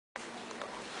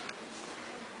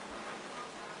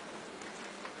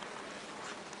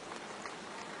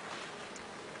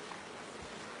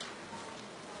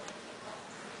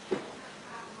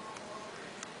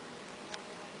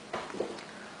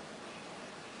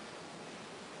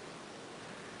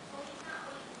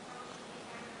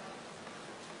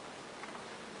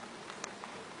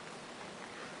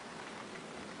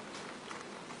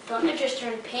Don't it just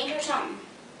turn pink or something?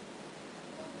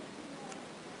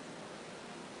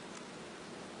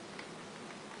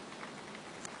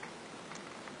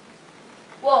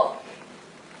 Whoa.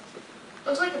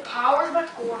 Looks like the power's about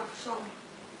to go off or something.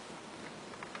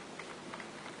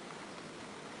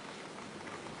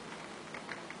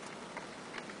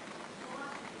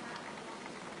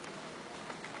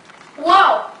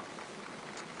 Whoa!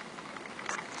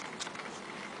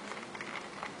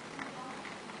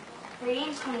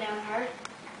 Reading's coming down hard.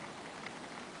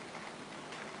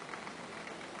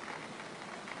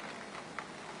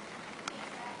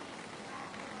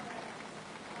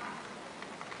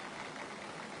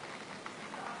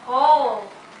 Oh!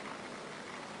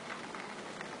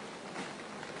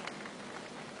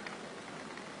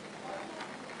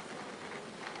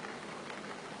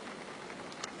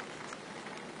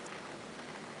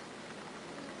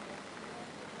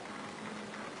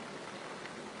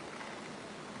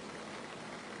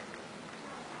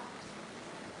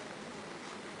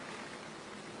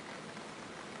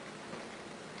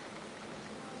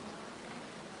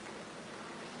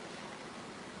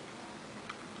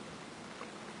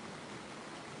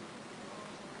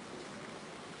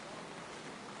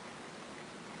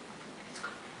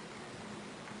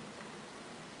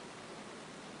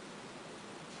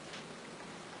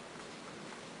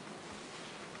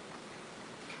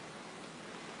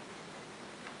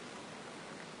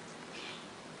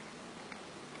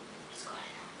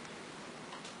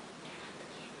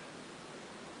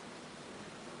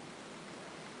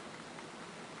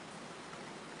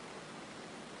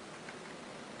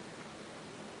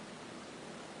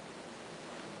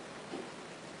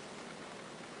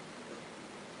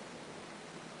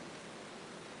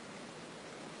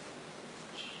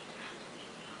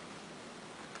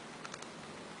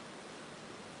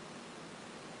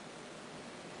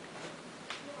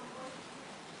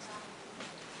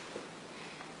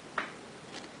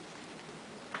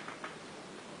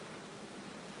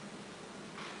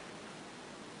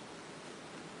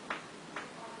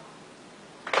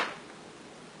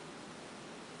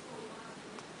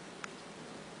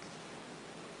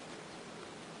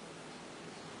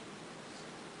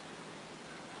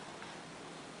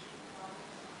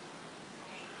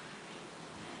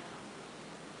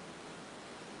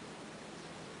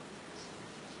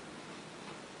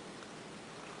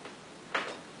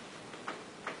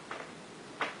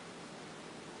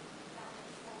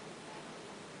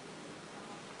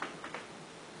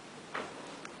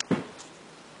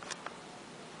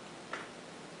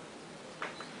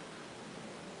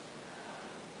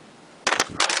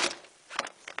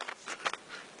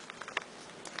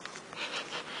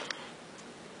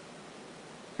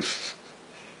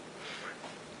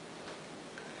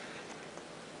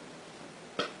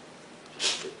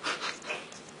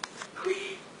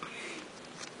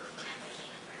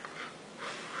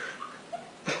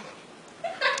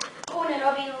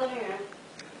 I'll be in the living room.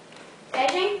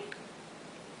 Edging?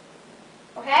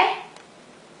 Okay?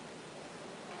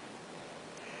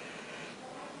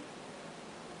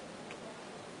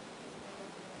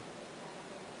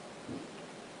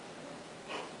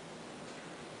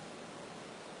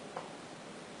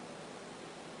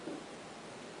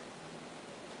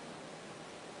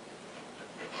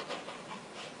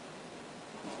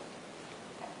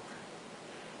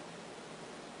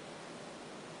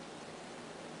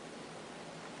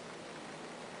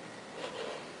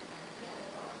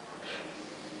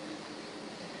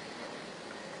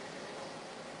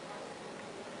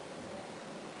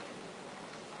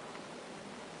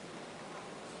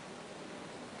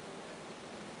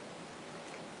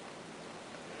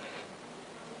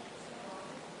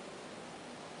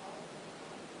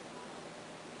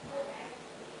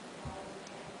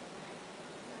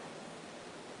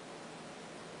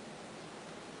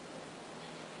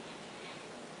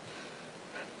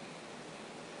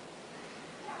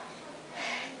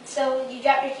 So, you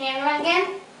dropped your camera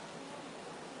again?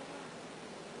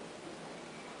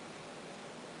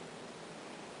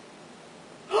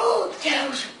 Oh, that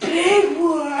was a big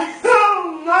one!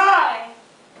 Oh my!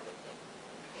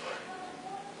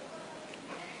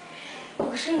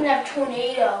 We're soon gonna have a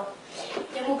tornado.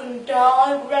 Then we're gonna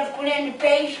die, we're gonna have to go down in the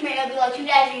basement, it'll be like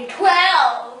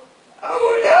 2012!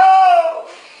 Oh no!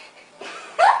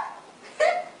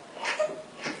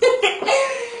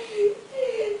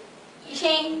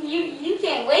 You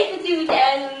can't wait for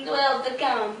 2012 to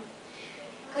come.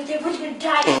 Because everyone's going to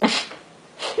die. Is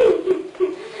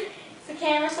the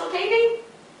camera still taping?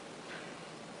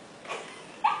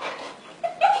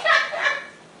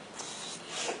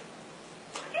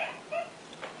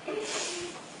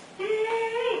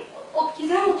 Oh, you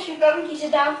know, you're going to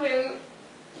sit down for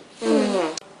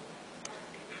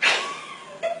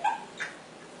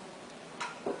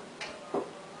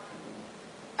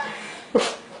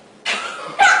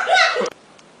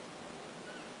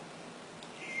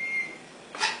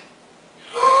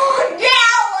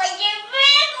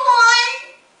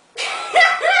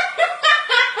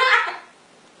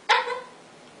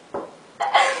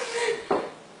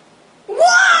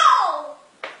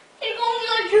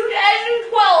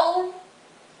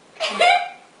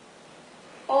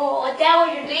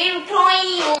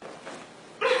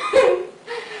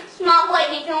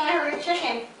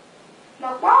The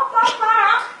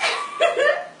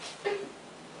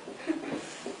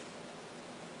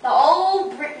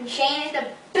old Britain chain is the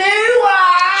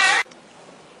booer.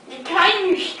 The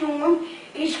thunderstorm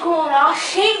is going to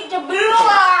sink the booer.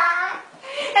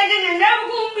 And then they're never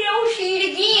going to be able to see it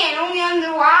again, only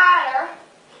underwater.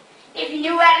 If you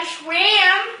knew how to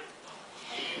swim.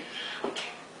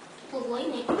 The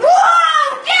lightning.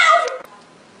 Whoa! Down!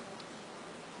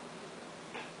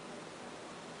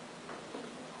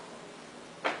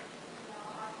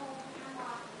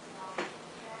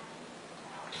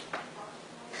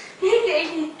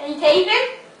 Are you taping?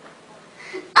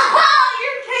 Oh,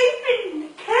 you're taping the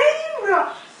camera.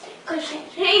 Because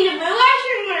saying the blue eyes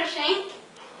are going to sink.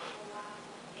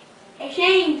 They're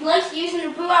saying he likes using the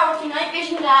blue eye with the night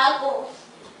vision goggles.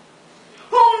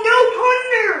 Oh no,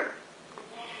 thunder!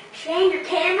 Saying your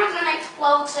camera's going to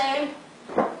explode soon.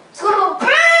 It's going to go boom!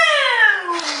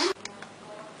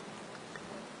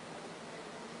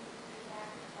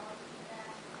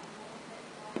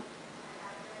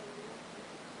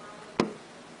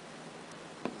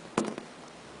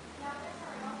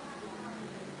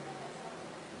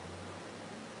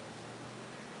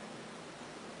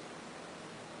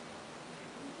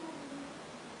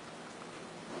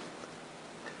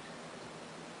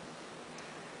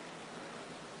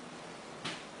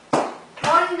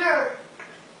 Thunder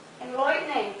and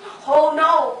lightning. Oh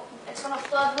no, it's going to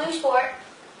flood Lewisporte.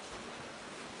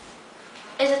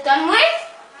 Is it done with?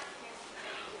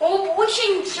 Oh, but we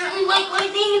shouldn't certainly like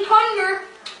lightning and thunder.